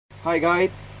Hi guys,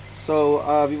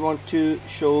 so we want to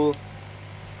show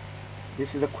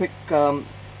this is a quick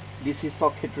DC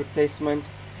socket replacement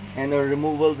and a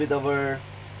removal with our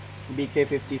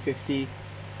BK5050.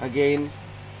 Again,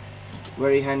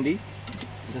 very handy.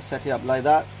 Just set it up like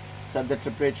that, set the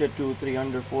temperature to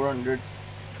 300,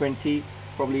 420,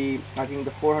 probably I think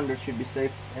the 400 should be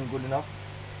safe and good enough.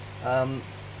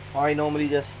 I normally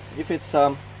just, if it's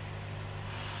a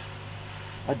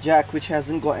jack which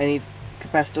hasn't got any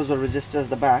capacitors or resistors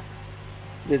at the back,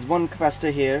 there's one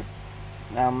capacitor here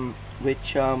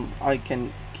which I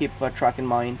can keep a track in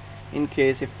mind in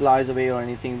case it flies away or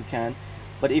anything we can.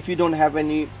 But if you don't have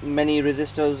many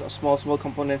resistors or small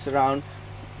components around,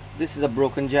 this is a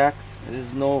broken jack.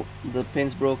 There's no, the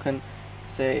pin's broken,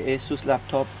 say Asus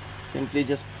laptop, simply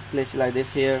just place it like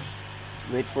this here,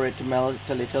 wait for it to melt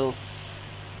a little,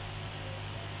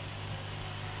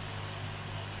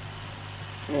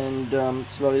 and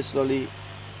slowly,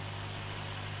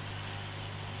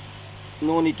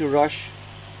 no need to rush,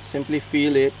 simply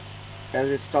feel it as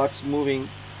it starts moving,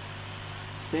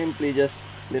 simply just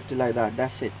lift it like that.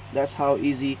 That's it. That's how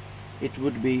easy it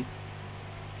would be,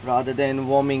 rather than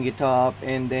warming it up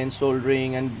and then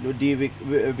soldering and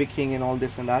de-wicking and all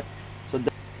this and that. So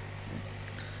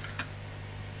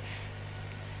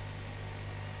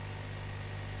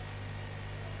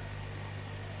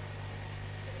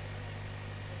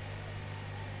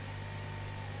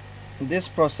this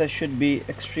process should be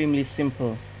extremely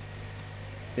simple.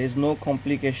 There's no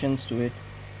complications to it,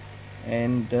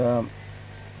 and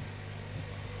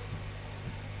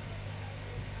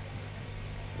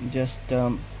just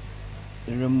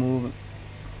remove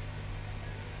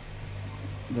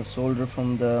the solder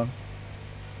from the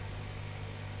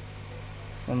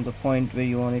point where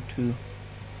you want it to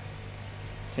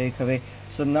take away.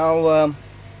 So now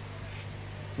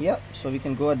yeah, so we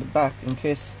can go at the back in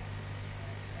case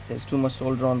there's too much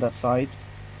solder on that side.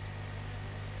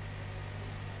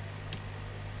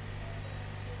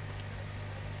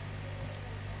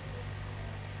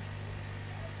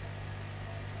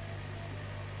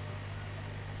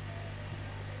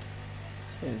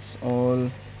 So it's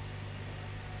all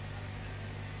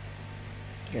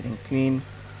getting clean,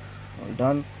 all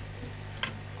done.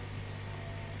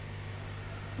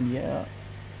 Yeah,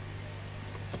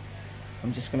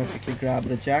 I'm just gonna quickly grab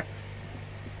the jack.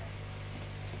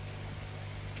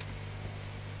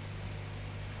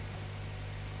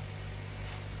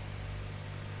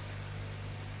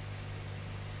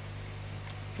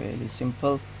 Fairly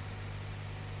simple.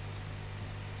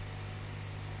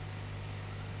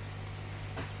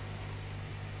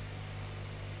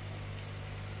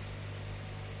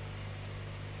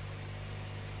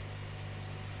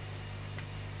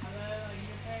 Hello, are you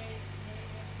okay?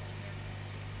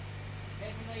 Let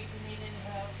me know if you need any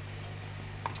help.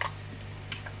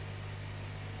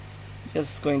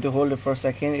 Just going to hold it for a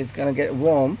second. It's gonna get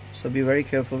warm, so be very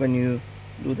careful when you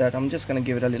do that. I'm just gonna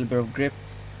give it a little bit of grip.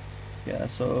 Yeah,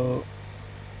 so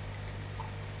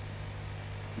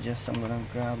just I'm gonna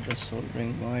grab the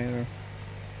soldering wire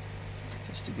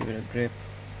just to give it a grip.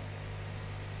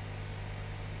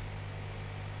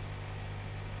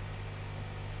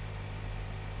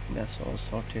 That's all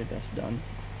sorted, that's done.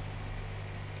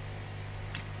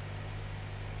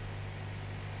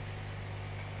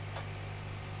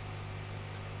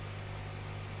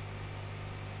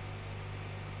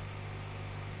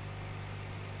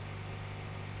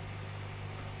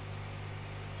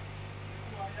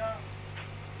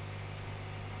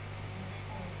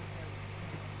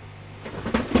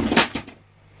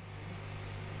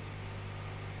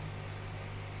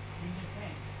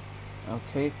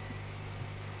 Okay,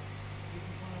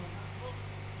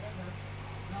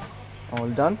 all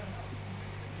done.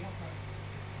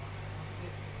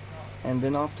 And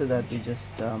then after that we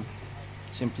just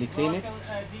simply clean it.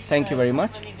 Thank you very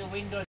much.